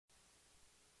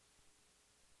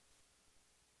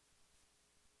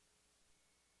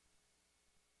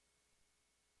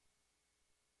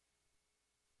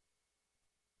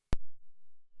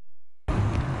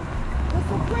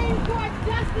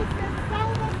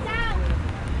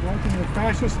Welcome to the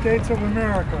fascist states of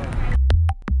America.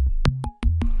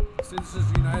 Since this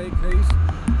United case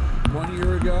 1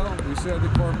 year ago, we said the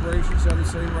corporations have the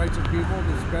same rights of people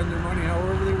to spend their money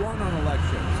however they want on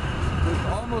elections. There's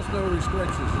almost no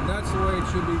restrictions, and that's the way it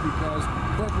should be because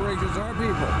corporations are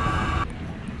people.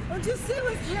 Don't you see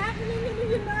what's happening in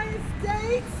the United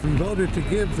States? We voted to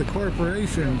give the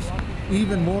corporations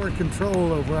even more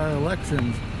control over our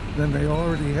elections than they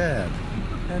already had.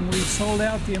 And we've sold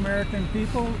out the American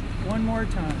people one more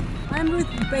time. I'm Ruth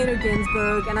Bader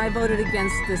Ginsburg, and I voted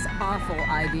against this awful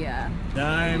idea.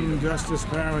 I'm Justice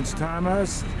Clarence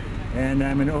Thomas, and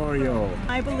I'm an Oreo.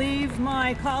 I believe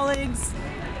my colleagues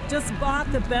just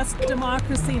bought the best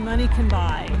democracy money can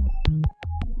buy.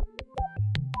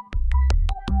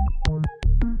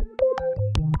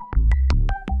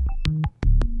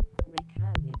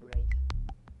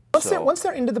 Once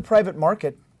they're into the private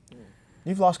market,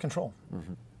 you've lost control.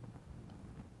 Mm-hmm.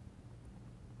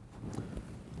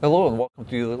 Hello and welcome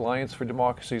to the Alliance for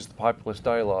Democracy's The Populist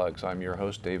Dialogues. I'm your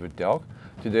host, David Delk.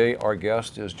 Today our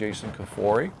guest is Jason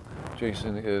Kafoury.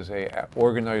 Jason is an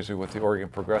organizer with the Oregon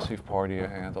Progressive Party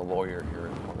and a lawyer here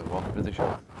in Portland. Welcome to the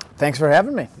show. Thanks for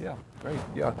having me. Yeah, great.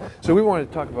 Yeah. So we wanted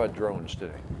to talk about drones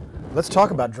today. Let's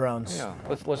talk about drones. Yeah.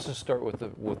 Let's just start with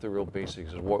the real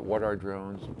basics. What are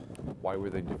drones? Why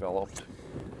were they developed?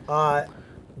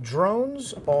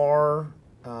 Drones are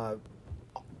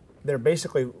they're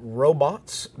basically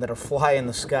robots that are fly in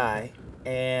the sky,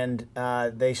 and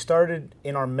they started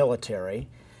in our military,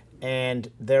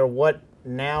 and they're what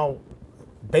now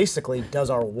basically does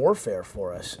our warfare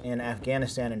for us in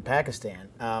Afghanistan and Pakistan.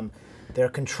 They're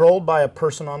controlled by a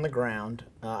person on the ground.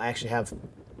 I actually have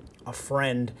a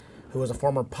friend who was a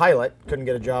former pilot, couldn't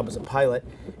get a job as a pilot,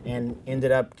 and ended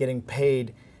up getting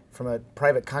paid from a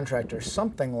private contractor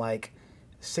something like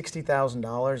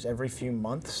 $60,000 every few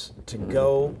months to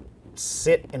go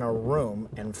sit in a room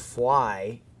and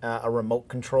fly a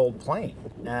remote-controlled plane.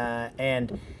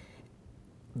 And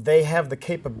they have the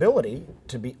capability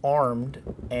to be armed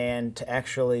and to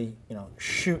actually,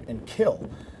 shoot and kill.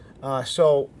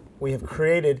 So we have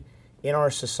created in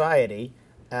our society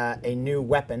a new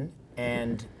weapon,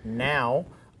 and now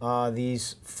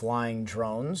these flying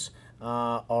drones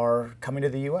are coming to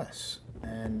the U.S.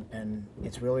 And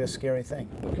it's really a scary thing.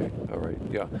 Okay, all right,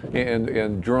 yeah.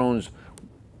 And drones,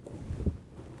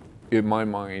 in my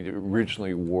mind,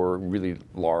 originally were really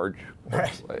large.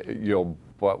 Right.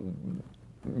 But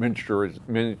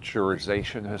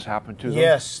miniaturization has happened to them.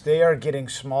 Yes, they are getting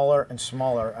smaller and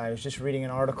smaller. I was just reading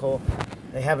an article.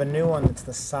 They have a new one that's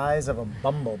the size of a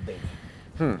bumblebee.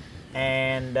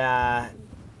 And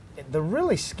the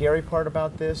really scary part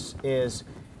about this is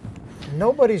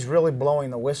nobody's really blowing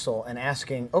the whistle and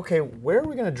asking, okay, where are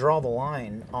we going to draw the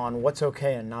line on what's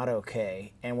okay and not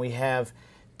okay? And we have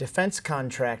defense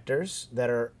contractors that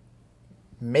are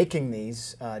making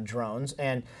these drones,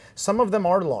 and some of them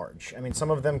are large. I mean,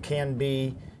 some of them can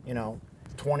be,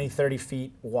 20, 30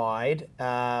 feet wide,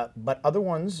 but other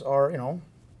ones are,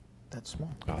 that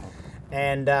small. Oh.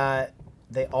 And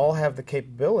they all have the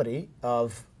capability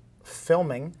of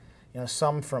filming,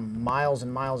 some from miles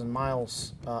and miles and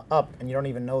miles up, and you don't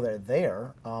even know they're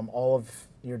there, all of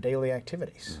your daily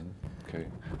activities. Mm-hmm.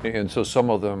 Okay. And so some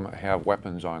of them have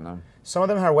weapons on them? Some of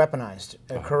them are weaponized,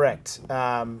 correct.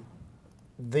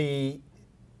 The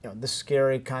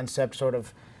scary concept, sort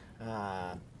of,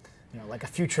 like a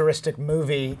futuristic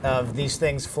movie of these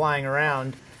things flying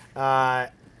around,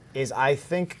 is, I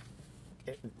think,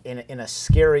 in a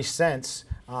scary sense,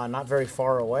 not very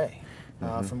far away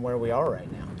from where we are right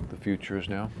now. The future is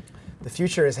now? The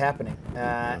future is happening.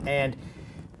 And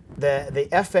the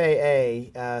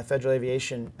FAA, Federal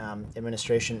Aviation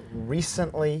Administration,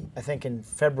 recently, I think in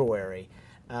February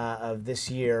of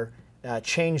this year,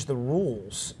 changed the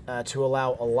rules to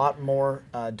allow a lot more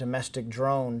domestic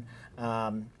drone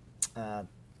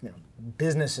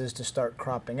businesses to start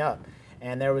cropping up.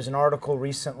 And there was an article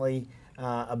recently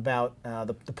about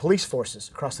the police forces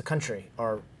across the country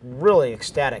are really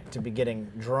ecstatic to be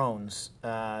getting drones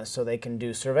so they can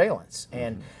do surveillance.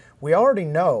 And we already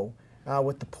know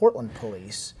with the Portland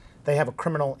police, they have a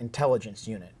criminal intelligence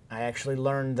unit. I actually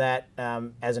learned that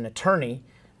as an attorney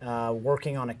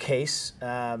working on a case.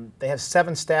 They have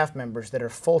 7 staff members that are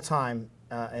full-time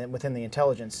within the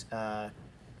intelligence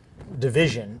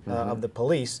division of the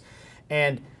police.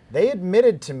 And they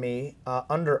admitted to me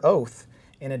under oath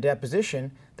in a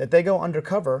deposition that they go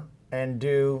undercover and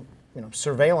do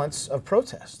surveillance of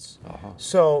protests.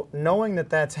 So knowing that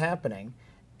that's happening,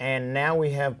 and now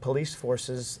we have police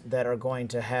forces that are going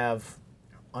to have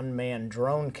unmanned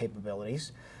drone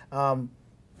capabilities,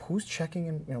 who's checking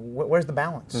and where's the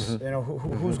balance? You know,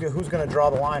 who's going to draw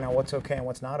the line on what's okay and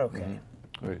what's not okay?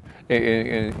 Right.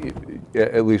 And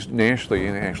at least nationally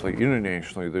and actually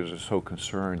internationally, there's this whole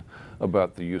concern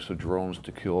about the use of drones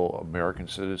to kill American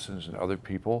citizens and other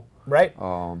people. Right.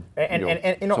 And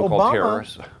so-called Obama,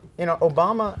 terrorists.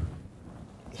 Obama,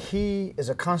 he is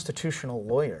a constitutional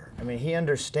lawyer. I mean, he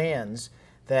understands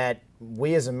that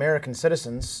we as American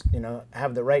citizens,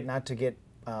 have the right not to get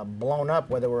blown up,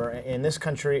 whether we're in this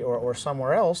country or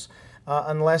somewhere else,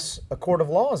 unless a court of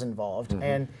law is involved.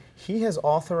 And he has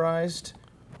authorized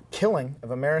killing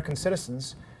of American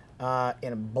citizens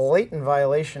in a blatant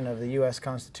violation of the U.S.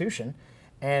 Constitution,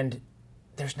 and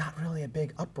there's not really a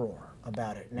big uproar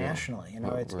about it nationally.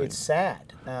 It's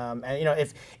sad. And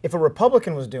if a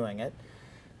Republican was doing it,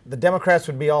 the Democrats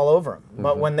would be all over him.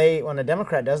 But when a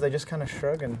Democrat does, they just kind of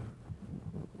shrug and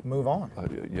move on.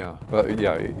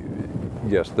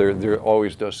 Yes, there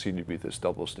always does seem to be this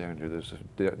double standard. If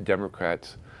the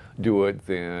Democrats do it,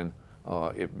 then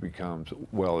it becomes,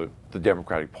 the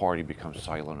Democratic Party becomes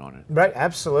silent on it. Right,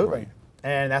 absolutely. Right.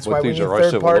 And that's why we need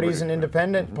third parties and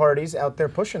independent parties out there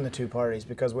pushing the two parties,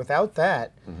 because without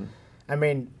that, I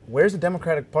mean, where's the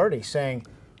Democratic Party saying,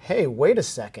 hey, wait a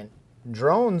second,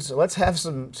 drones, let's have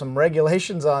some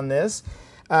regulations on this?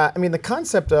 I mean, the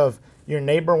concept of your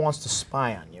neighbor wants to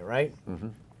spy on you, right?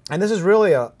 And this is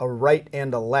really a right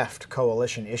and a left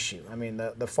coalition issue. I mean,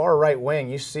 the far right wing,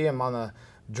 you see them on the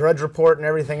Drudge Report and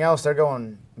everything else, they're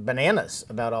going bananas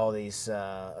about all these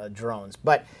drones.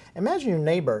 But imagine your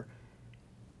neighbor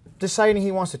deciding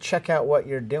he wants to check out what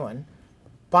you're doing,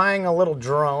 buying a little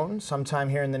drone sometime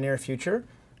here in the near future,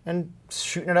 and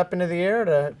shooting it up into the air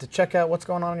to check out what's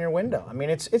going on in your window. I mean,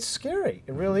 it's scary.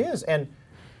 It really is. And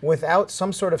without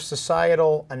some sort of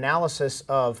societal analysis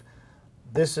of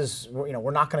this is,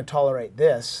 we're not going to tolerate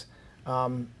this,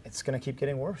 it's going to keep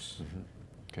getting worse.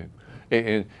 Okay.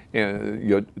 And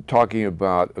you're talking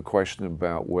about a question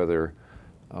about whether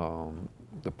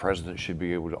the president should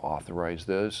be able to authorize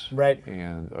this. Right.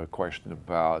 And a question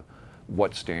about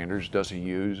what standards does he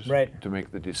use to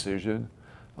make the decision.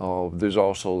 There's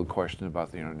also the question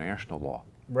about the international law.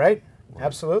 Right.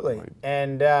 Absolutely. Right.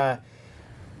 And,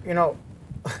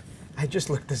 I just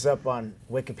looked this up on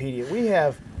Wikipedia. We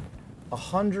have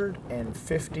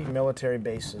 150 military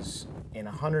bases in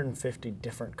 150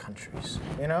 different countries,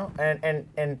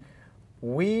 and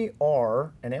we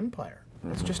are an empire.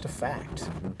 It's just a fact.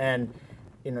 And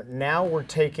now we're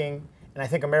taking, and I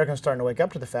think Americans are starting to wake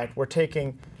up to the fact, we're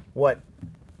taking what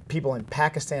people in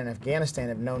Pakistan and Afghanistan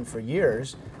have known for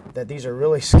years, that these are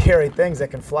really scary things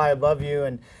that can fly above you,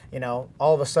 and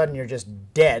all of a sudden you're just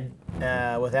dead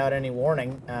without any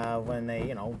warning when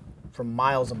they from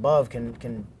miles above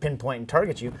can pinpoint and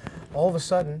target you. All of a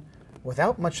sudden,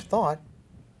 without much thought,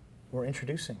 we're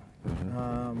introducing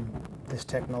this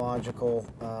technological,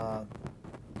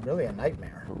 really a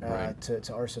nightmare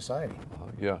to our society.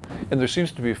 Yeah, and there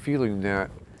seems to be a feeling that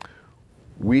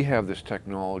we have this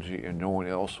technology and no one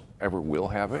else ever will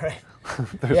have it. Right.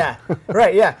 Yeah,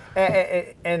 right, yeah.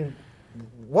 And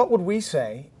what would we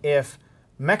say if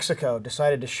Mexico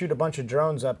decided to shoot a bunch of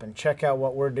drones up and check out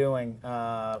what we're doing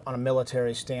on a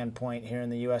military standpoint here in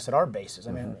the U.S. at our bases?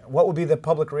 I mean, what would be the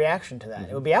public reaction to that?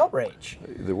 It would be outrage.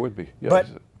 There would be, yes. But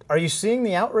are you seeing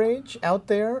the outrage out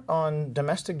there on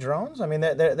domestic drones? I mean,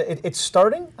 it's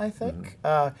starting, I think.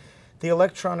 The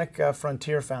Electronic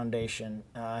Frontier Foundation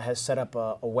has set up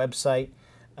a website,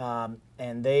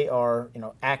 and they are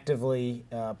actively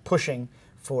pushing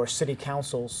for city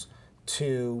councils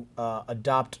to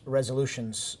adopt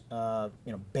resolutions,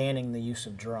 banning the use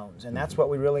of drones, and that's what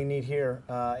we really need here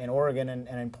in Oregon and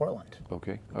in Portland.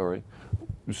 Okay, all right.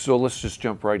 So let's just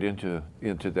jump right into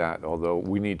that. Although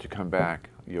we need to come back,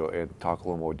 and talk a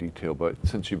little more detail. But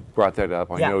since you brought that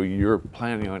up, I know you're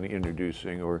planning on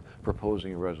introducing or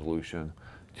proposing a resolution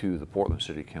to the Portland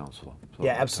City Council. So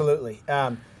yeah, absolutely.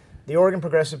 The Oregon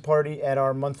Progressive Party at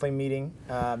our monthly meeting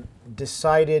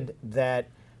decided that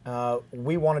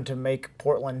we wanted to make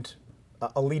Portland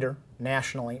a leader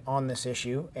nationally on this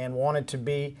issue, and wanted to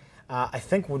be, I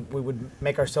think we would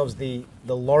make ourselves the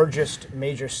largest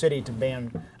major city to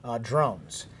ban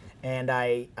drones. And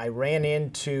I ran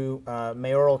into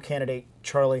mayoral candidate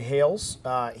Charlie Hales.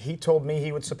 He told me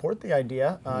he would support the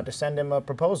idea to send him a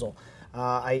proposal.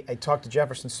 I talked to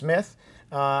Jefferson Smith.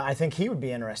 I think he would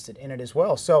be interested in it as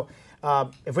well. So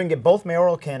if we can get both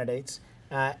mayoral candidates,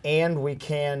 and we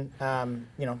can,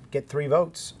 get 3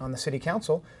 votes on the city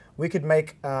council, we could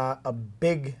make a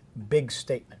big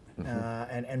statement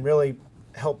and really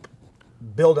help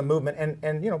build a movement.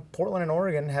 And Portland and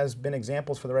Oregon has been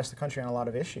examples for the rest of the country on a lot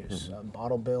of issues,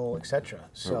 bottle bill, etc.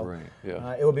 So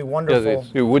it would be wonderful.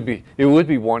 It would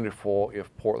be wonderful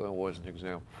if Portland was an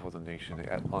example for the nation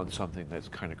on something that's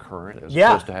kind of current, as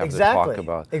opposed to having to talk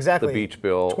about the beach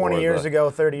bill 20 years ago,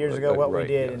 30 years ago, what we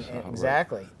did. Yes,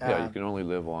 exactly. Yeah, you can only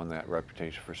live on that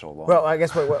reputation for so long. Well, I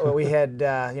guess what we had,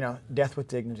 death with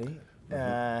dignity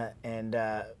and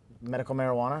medical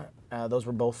marijuana. Those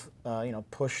were both,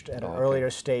 pushed at an earlier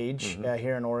stage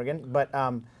here in Oregon. But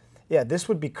this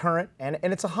would be current, and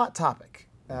it's a hot topic,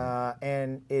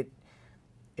 and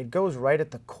it goes right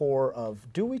at the core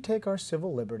of: do we take our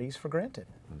civil liberties for granted?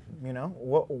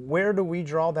 Where do we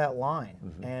draw that line?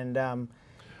 And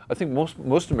I think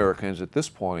most Americans at this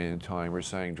point in time are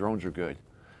saying drones are good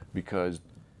because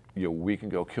we can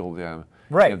go kill them,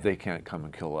 and they can't come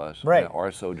and kill us. Right. And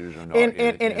our soldiers are not.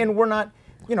 And we're not,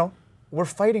 we're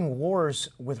fighting wars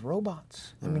with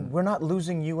robots. I mean, we're not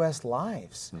losing U.S.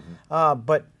 lives.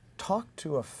 But talk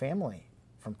to a family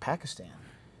from Pakistan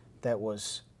that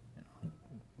was,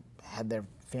 had their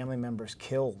family members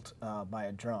killed by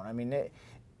a drone. I mean,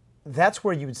 that's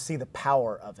where you would see the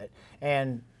power of it.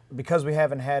 And because we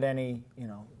haven't had any,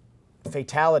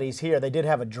 fatalities here, they did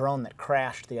have a drone that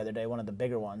crashed the other day, one of the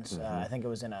bigger ones. I think it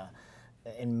was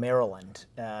in Maryland,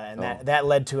 and that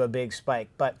led to a big spike.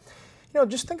 But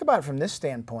just think about it from this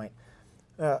standpoint.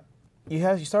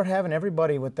 You start having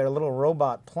everybody with their little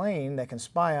robot plane that can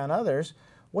spy on others.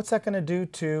 What's that going to do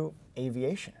to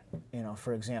aviation?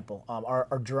 For example,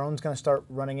 are drones going to start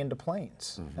running into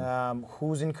planes?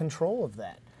 Who's in control of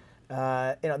that?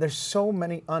 There's so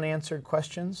many unanswered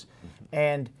questions,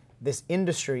 and this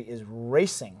industry is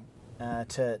racing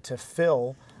to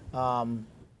fill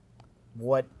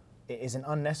what is an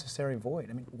unnecessary void.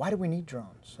 I mean, why do we need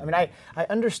drones? I mean, I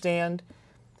understand,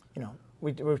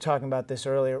 we were talking about this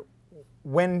earlier,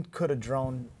 when could a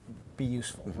drone be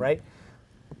useful, right?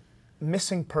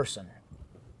 Missing person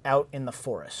out in the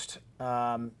forest.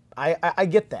 I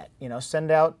get that, send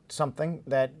out something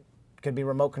that could be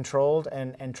remote controlled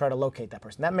and try to locate that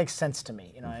person. That makes sense to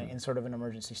me, in sort of an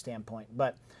emergency standpoint.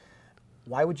 But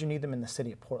why would you need them in the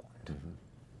city of Portland?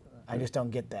 I just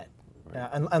don't get that.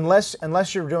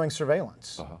 Unless you're doing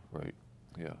surveillance. Right.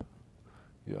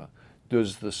 Yeah.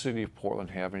 Does the city of Portland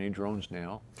have any drones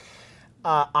now?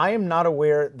 I am not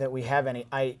aware that we have any.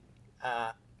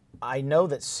 I know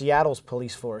that Seattle's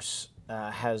police force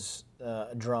has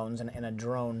drones and a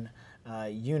drone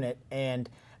unit, and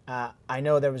I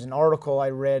know there was an article I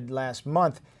read last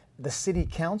month. The city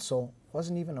council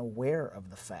wasn't even aware of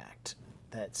the fact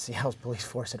that Seattle's police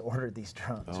force had ordered these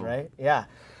drones, right? Yeah.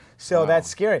 So that's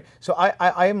scary. So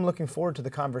I am looking forward to the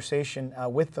conversation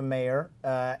with the mayor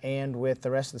and with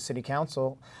the rest of the city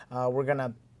council. We're going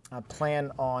to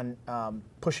plan on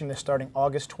pushing this starting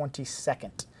August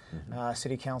 22nd.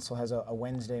 City council has a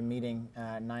Wednesday meeting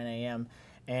at 9 a.m.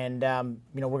 And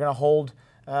we're going to hold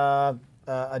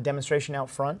a demonstration out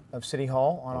front of City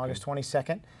Hall on August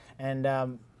 22nd,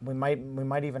 and we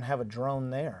might even have a drone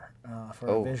there for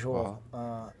a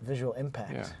visual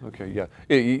impact. Yeah. Okay. Yeah.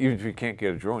 Even if you can't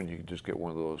get a drone, you can just get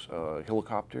one of those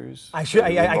helicopters. I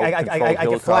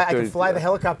could fly the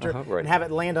helicopter and have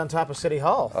it land on top of City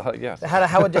Hall. Yes.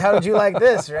 How would you like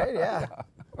this? Right? Yeah.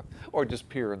 Or just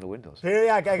peer in the windows.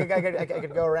 Yeah, I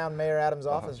could go around Mayor Adams'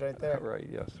 office right there. Right.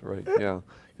 Yes. Right.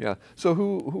 Yeah. So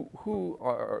who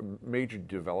are major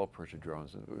developers of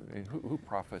drones? And who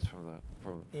profits from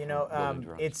building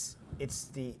drones? It's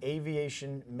the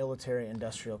aviation military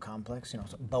industrial complex. So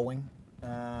Boeing,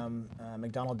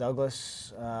 McDonnell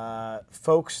Douglas,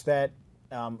 folks that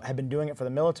have been doing it for the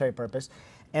military purpose,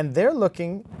 and they're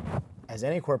looking, as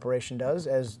any corporation does,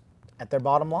 at their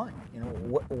bottom line.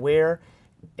 Where.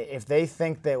 If they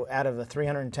think that out of the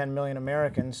 310 million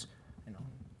Americans,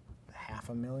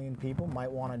 500,000 people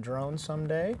might want a drone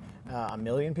someday, 1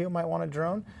 million people might want a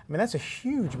drone. I mean, that's a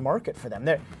huge market for them.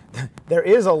 There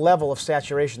is a level of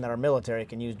saturation that our military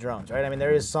can use drones, right? I mean,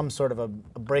 there is some sort of a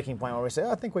breaking point where we say,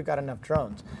 I think we've got enough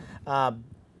drones.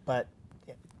 But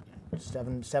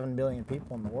 7 billion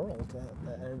people in the world,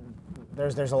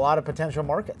 there's a lot of potential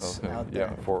markets out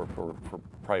there. Yeah, for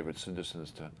private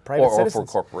citizens or for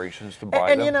corporations to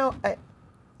buy them. And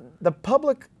the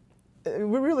public,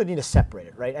 we really need to separate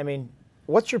it, right? I mean,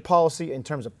 what's your policy in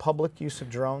terms of public use of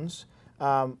drones?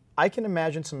 I can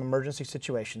imagine some emergency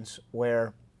situations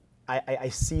where I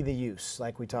see the use,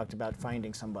 like we talked about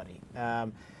finding somebody.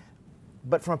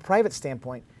 But from a private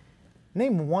standpoint,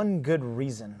 name one good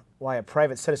reason why a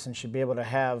private citizen should be able to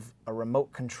have a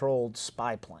remote-controlled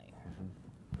spy plane.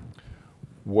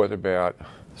 What about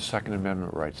Second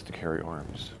Amendment rights to carry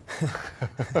arms?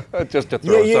 Just to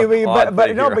throw some but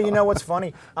you know what's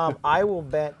funny? I will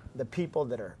bet the people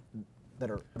that are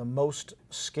the most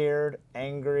scared,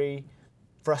 angry,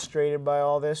 frustrated by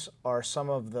all this are some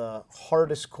of the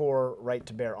hardest core right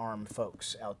to bear arm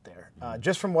folks out there.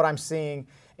 Just from what I'm seeing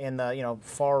in the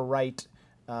far right,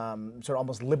 sort of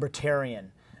almost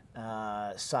libertarian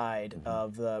side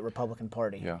of the Republican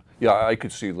Party. Yeah, I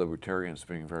could see libertarians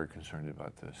being very concerned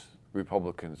about this.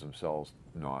 Republicans themselves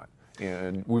not.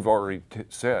 And we've already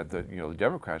said that the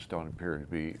Democrats don't appear to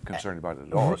be concerned about it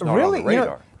at all. It's not really, on the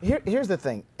radar. Here's the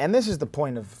thing, and this is the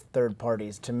point of third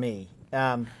parties to me.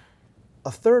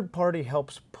 A third party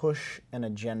helps push an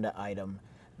agenda item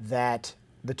that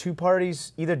the two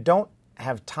parties either don't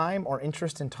have time or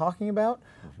interest in talking about,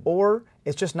 or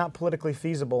it's just not politically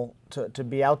feasible to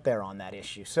be out there on that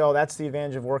issue. So that's the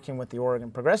advantage of working with the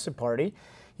Oregon Progressive Party.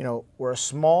 We're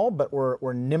small, but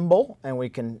we're nimble, and we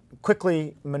can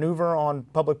quickly maneuver on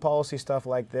public policy stuff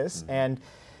like this, and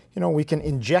we can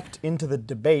inject into the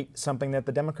debate something that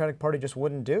the Democratic Party just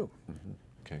wouldn't do.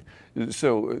 Okay.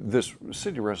 So this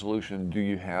city resolution, do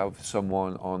you have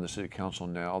someone on the city council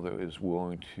now that is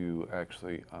willing to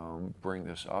actually bring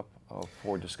this up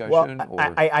for discussion?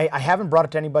 Well, I haven't brought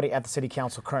it to anybody at the city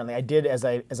council currently. I did, as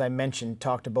I mentioned,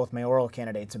 talk to both mayoral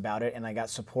candidates about it, and I got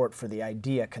support for the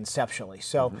idea conceptually.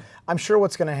 So I'm sure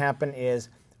what's going to happen is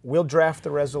we'll draft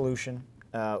the resolution.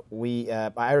 I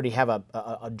already have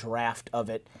a draft of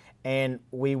it, and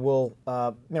we will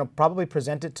probably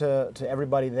present it to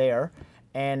everybody there.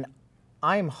 And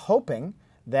I'm hoping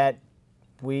that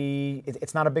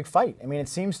it's not a big fight. I mean, it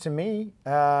seems to me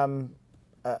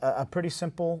a pretty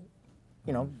simple,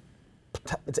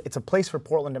 it's a place for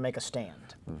Portland to make a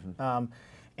stand.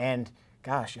 And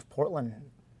gosh, if Portland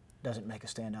doesn't make a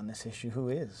stand on this issue, who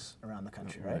is around the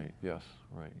country, right? Yes,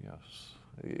 right, yes.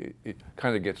 It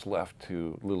kind of gets left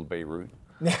to little Beirut.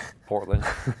 Portland.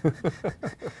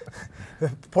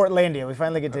 Portlandia, we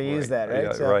finally get to use that,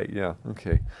 right? Yeah, right, yeah,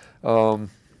 okay.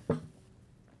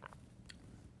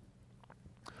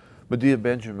 Medea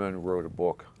Benjamin wrote a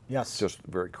book, just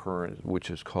very current,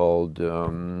 which is called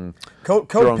Code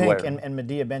Pink and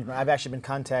Medea Benjamin. I've actually been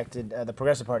contacted, the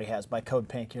Progressive Party has, by Code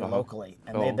Pink here locally,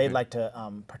 and they'd like to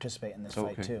participate in this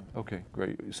fight too. Okay,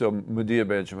 great. So Medea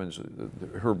Benjamin's,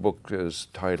 her book is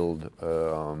titled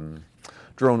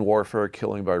Drone Warfare,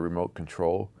 Killing by Remote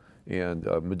Control, and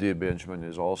Medea Benjamin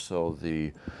is also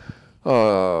the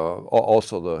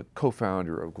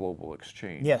co-founder of Global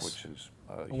Exchange, which is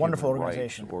a wonderful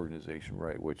organization.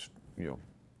 Right? Which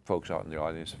folks out in the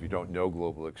audience, if you don't know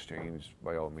Global Exchange,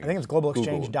 by all means, I think it's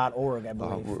globalexchange.org, I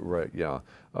believe. Right? Yeah.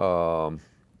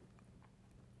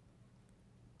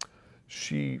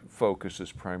 She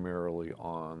focuses primarily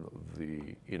on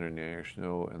the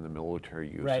international and the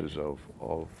military uses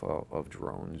of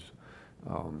drones,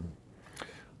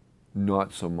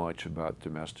 not so much about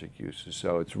domestic uses.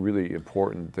 So it's really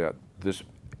important that this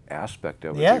aspect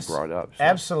of it be brought up. So,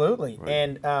 absolutely. Right.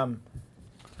 And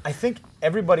I think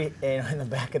everybody in the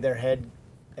back of their head,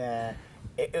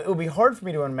 it would be hard for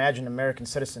me to imagine an American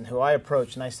citizen who I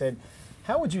approached and I said,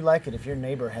 how would you like it if your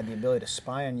neighbor had the ability to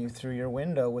spy on you through your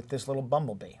window with this little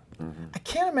bumblebee? I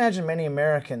can't imagine many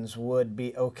Americans would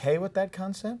be okay with that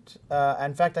concept.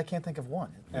 In fact, I can't think of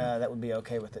one that would be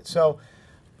okay with it. So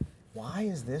why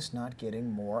is this not getting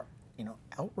more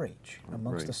outrage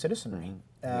amongst the citizenry?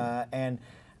 And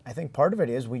I think part of it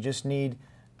is we just need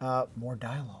more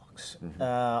dialogues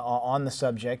on the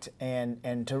subject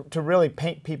and to really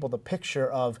paint people the picture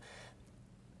of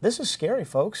this is scary,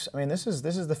 folks. I mean, this is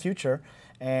the future,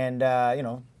 and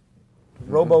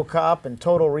RoboCop and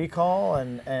Total Recall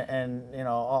and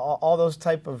all those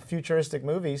type of futuristic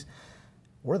movies,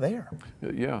 we're there.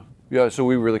 Yeah. So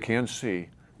we really can see,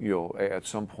 at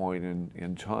some point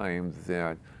in time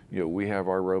that we have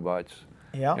our robots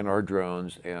and our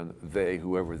drones, and they,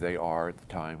 whoever they are at the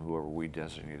time, whoever we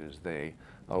designate as they,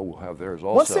 will have theirs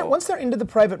also. Once they're into the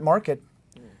private market,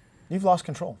 you've lost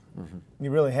control.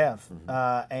 You really have.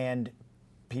 And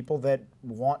people that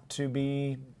want to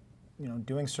be,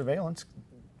 doing surveillance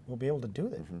will be able to do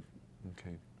it.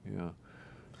 Okay. Yeah.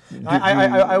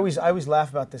 I always laugh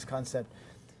about this concept.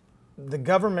 The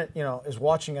government, is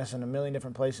watching us in a million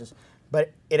different places,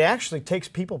 but it actually takes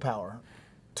people power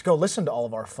to go listen to all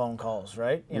of our phone calls,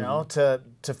 right?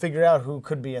 To figure out who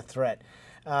could be a threat.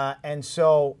 And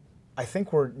so I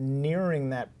think we're nearing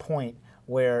that point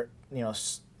where,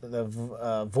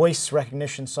 the voice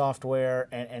recognition software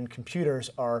and computers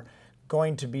are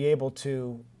going to be able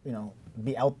to,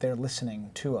 be out there listening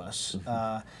to us.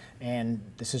 And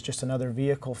this is just another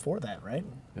vehicle for that, right?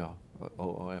 Yeah.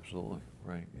 Oh, absolutely.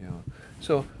 Right. Yeah.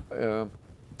 So,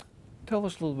 Tell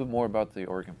us a little bit more about the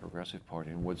Oregon Progressive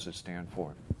Party and what does it stand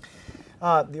for?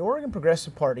 The Oregon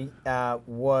Progressive Party it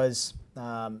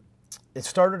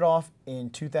started off in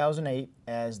 2008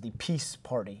 as the Peace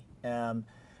Party, and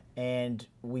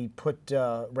we put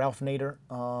Ralph Nader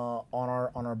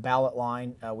on our ballot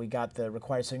line. We got the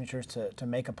required signatures to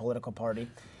make a political party.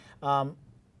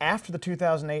 After the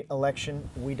 2008 election,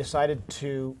 we decided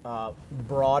to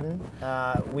broaden.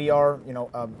 We are,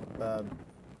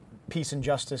 peace and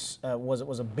justice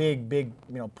was a big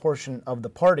portion of the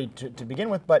party to begin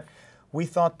with, but we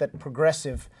thought that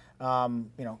progressive,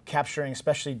 capturing,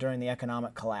 especially during the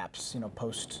economic collapse,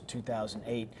 post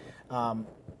 2008,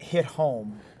 hit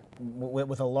home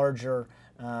with a larger,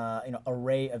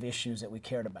 array of issues that we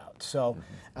cared about. So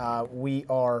we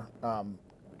are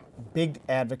big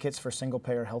advocates for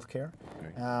single-payer health care,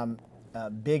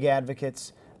 big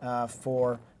advocates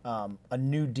for a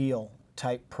New Deal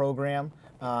type program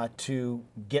to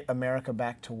get America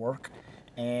back to work,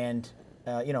 and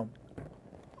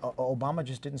Obama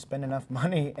just didn't spend enough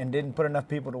money and didn't put enough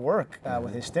people to work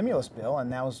with his stimulus bill,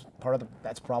 and that was part of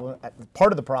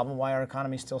the problem why our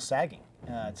economy is still sagging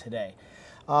today.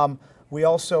 We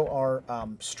also are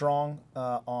strong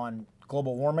on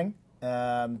global warming,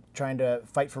 trying to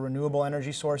fight for renewable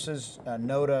energy sources,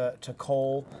 no to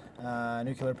coal,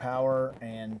 nuclear power,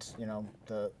 and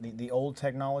the old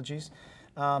technologies.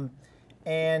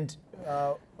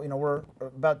 We're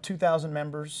about 2,000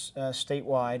 members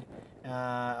statewide,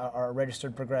 are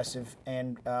registered progressive,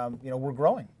 and we're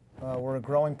growing. We're a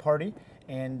growing party,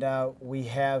 and we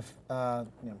have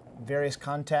various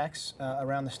contacts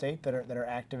around the state that are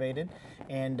activated.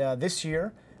 And this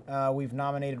year, we've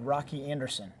nominated Rocky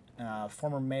Anderson,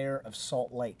 former mayor of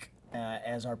Salt Lake,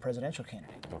 as our presidential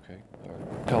candidate. Okay.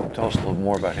 Tell us a little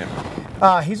more about him.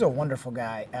 He's a wonderful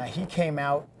guy. He came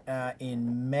out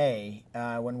in May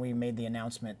when we made the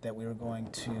announcement that we were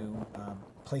going to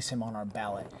place him on our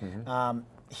ballot.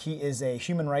 He is a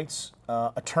human rights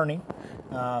attorney,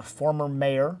 former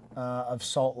mayor of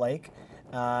Salt Lake,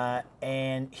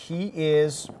 and he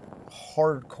is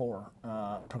hardcore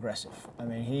progressive. I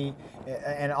mean,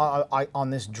 on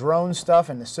this drone stuff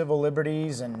and the civil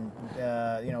liberties and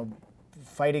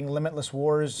fighting limitless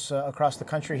wars across the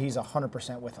country, he's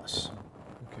 100% with us.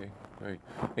 Okay, great.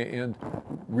 And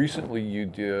recently you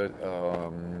did.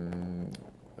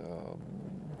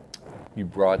 You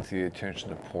brought to the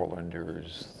attention of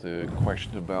Portlanders the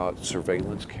question about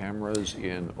surveillance cameras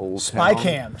in Old Spy Town.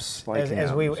 cams,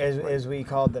 as we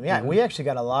called them. Yeah, we actually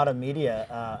got a lot of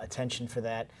media attention for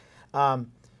that.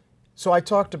 So I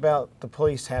talked about the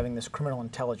police having this criminal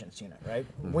intelligence unit, right?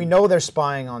 We know they're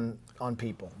spying on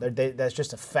people. That's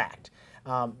just a fact.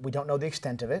 We don't know the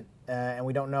extent of it, and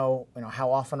we don't know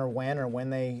how often or when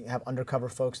they have undercover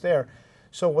folks there.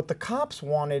 So what the cops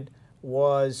wanted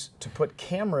was to put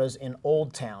cameras in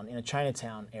Old Town, in a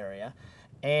Chinatown area,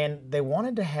 and they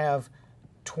wanted to have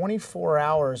 24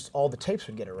 hours, all the tapes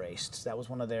would get erased. That was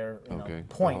one of their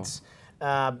points.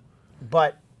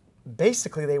 But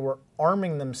basically they were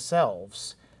arming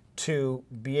themselves to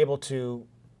be able to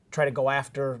try to go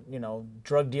after,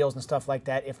 drug deals and stuff like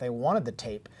that if they wanted the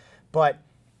tape. But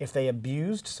if they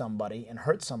abused somebody and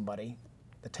hurt somebody,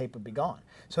 the tape would be gone.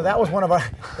 So that was one of our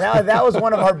that was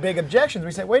one of our big objections.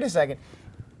 We said, wait a second,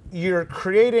 you're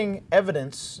creating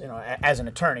evidence, as an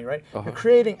attorney, right? You're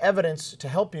creating evidence to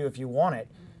help you if you want it,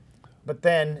 but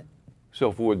then. So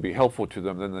if it would be helpful to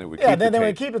them, then they would keep the tape. Yeah, then they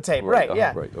would keep the tape, right?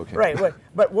 Yeah, right. Okay. Right.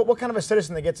 But what kind of a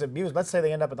citizen that gets abused? Let's say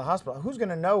they end up at the hospital. Who's going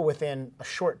to know within a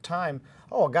short time?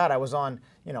 Oh God, I was on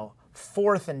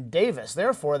 4th and Davis.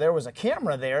 Therefore, there was a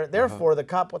camera there. Therefore, the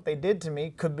cop, what they did to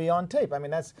me, could be on tape. I mean,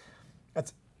 that's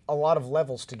a lot of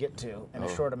levels to get to in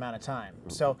a short amount of time.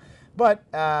 So, but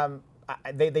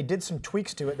they did some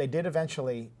tweaks to it. They did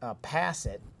eventually pass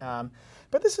it.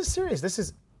 But this is serious. This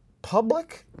is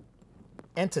public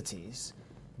entities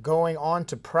going on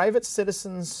to private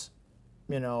citizens,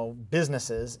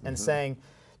 businesses, and saying,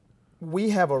 we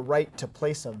have a right to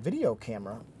place a video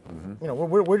camera.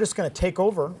 We're just going to take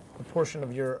over a portion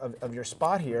of your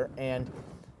spot here, and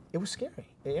it was scary.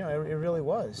 It really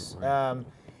was.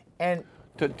 And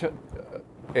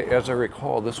as I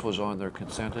recall, this was on their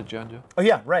consent agenda. Oh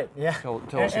yeah, right. Yeah. Tell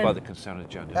us about the consent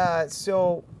agenda.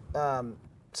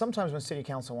 Sometimes when City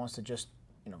Council wants to just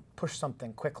push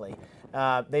something quickly,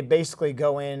 they basically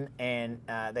go in and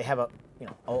they have a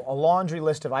laundry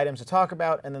list of items to talk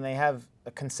about, and then they have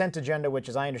a consent agenda, which,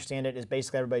 as I understand it, is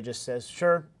basically everybody just says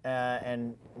sure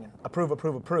and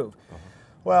approve.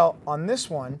 Well, on this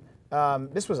one,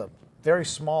 this was a very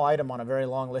small item on a very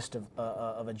long list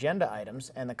of agenda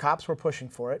items, and the cops were pushing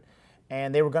for it,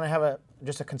 and they were going to have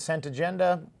just a consent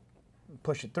agenda.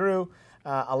 push it through.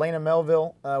 Elena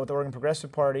Melville with the Oregon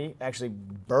Progressive Party actually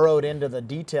burrowed into the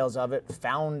details of it,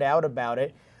 found out about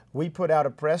it. We put out a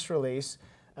press release.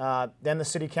 Then the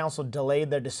city council delayed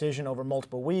their decision over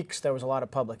multiple weeks. There was a lot of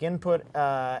public input,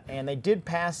 and they did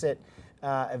pass it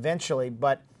eventually.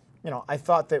 But I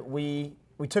thought that we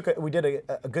did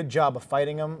a good job of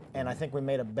fighting them, and I think we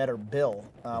made a better bill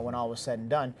when all was said and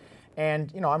done.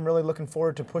 And I'm really looking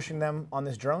forward to pushing them on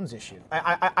this drones issue.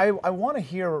 I want to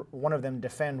hear one of them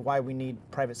defend why we need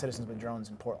private citizens with drones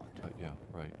in Portland. Yeah,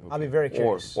 right. Okay. I'll be very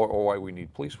curious. Or why we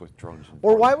need police with drones.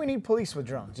 Or why we need police with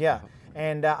drones. Yeah.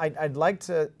 And I'd like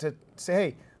to say,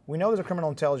 hey, we know there's a criminal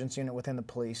intelligence unit within the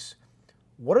police.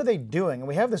 What are they doing? And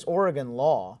we have this Oregon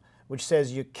law which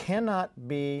says you cannot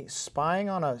be spying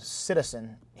on a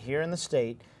citizen here in the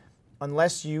state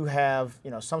unless you have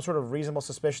some sort of reasonable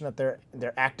suspicion that they're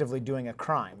actively doing a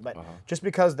crime. But just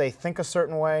because they think a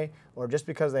certain way, or just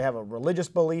because they have a religious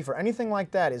belief or anything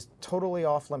like that, is totally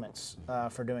off limits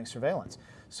for doing surveillance.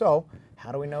 So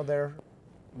how do we know they're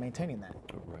maintaining that?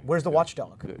 Right. Where's the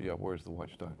watchdog? Yeah, where's the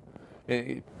watchdog?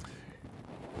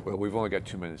 Well, we've only got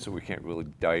 2 minutes, so we can't really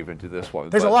dive into this one.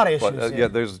 There's a lot of issues. But, yeah,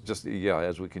 there's just,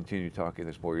 as we continue talking,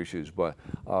 there's more issues. But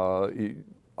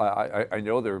I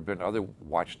know there have been other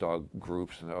watchdog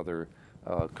groups and other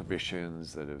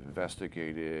commissions that have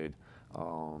investigated,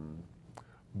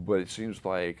 but it seems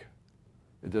like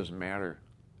it doesn't matter,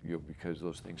 because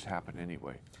those things happen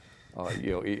anyway.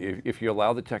 If you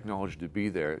allow the technology to be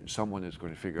there, someone is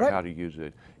going to figure out how to use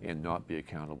it and not be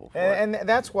accountable for it. And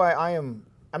that's why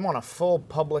I'm on a full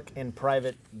public and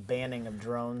private banning of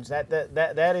drones.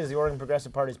 That is the Oregon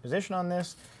Progressive Party's position on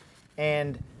this,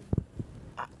 and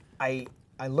I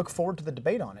look forward to the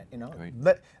debate on it. Right.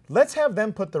 Let's have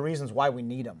them put the reasons why we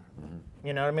need them.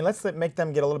 Let's make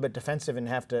them get a little bit defensive and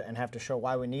have to show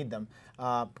why we need them,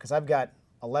 because I've got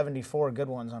 114 good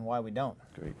ones on why we don't.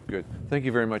 Great, good. Thank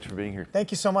you very much for being here.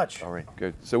 Thank you so much. All right,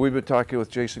 good. So we've been talking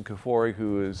with Jason Kafoury,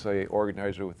 who is an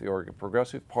organizer with the Oregon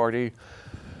Progressive Party.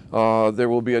 There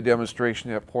will be a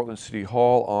demonstration at Portland City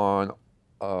Hall on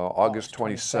August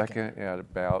 22nd at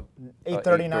about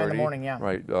 8:30 in the morning, yeah.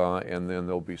 Right, and then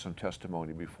there'll be some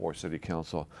testimony before City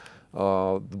Council.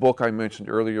 The book I mentioned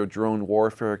earlier, Drone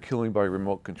Warfare, Killing by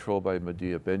Remote Control by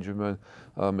Medea Benjamin.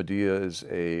 Medea is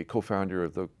a co-founder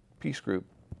of the peace group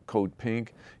Code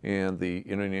Pink and the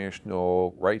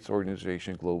international rights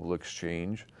organization Global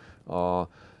Exchange. To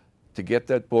get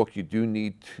that book, you do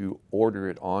need to order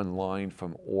it online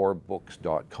from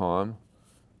orbooks.com.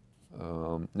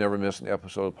 Never miss an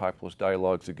episode of Populist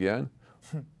Dialogues again.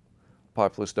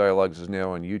 Populist Dialogues is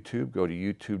now on YouTube. Go to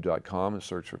youtube.com and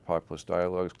search for Populist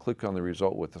Dialogues. Click on the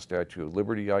result with the Statue of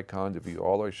Liberty icon to view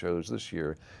all our shows this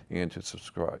year and to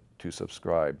subscribe.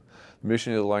 The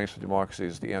mission of the Alliance for Democracy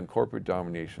is to end corporate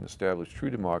domination, establish true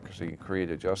democracy, and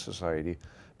create a just society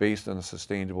based on a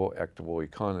sustainable, equitable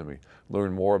economy.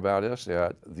 Learn more about us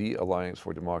at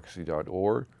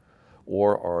thealliancefordemocracy.org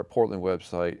or our Portland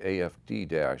website,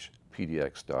 afd-pdx.org.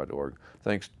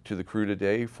 Thanks to the crew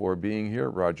today for being here: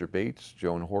 Roger Bates,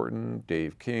 Joan Horton,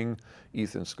 Dave King,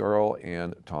 Ethan Scarl,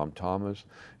 and Tom Thomas.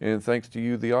 And thanks to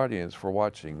you, the audience, for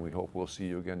watching. We hope we'll see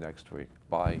you again next week.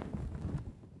 Bye.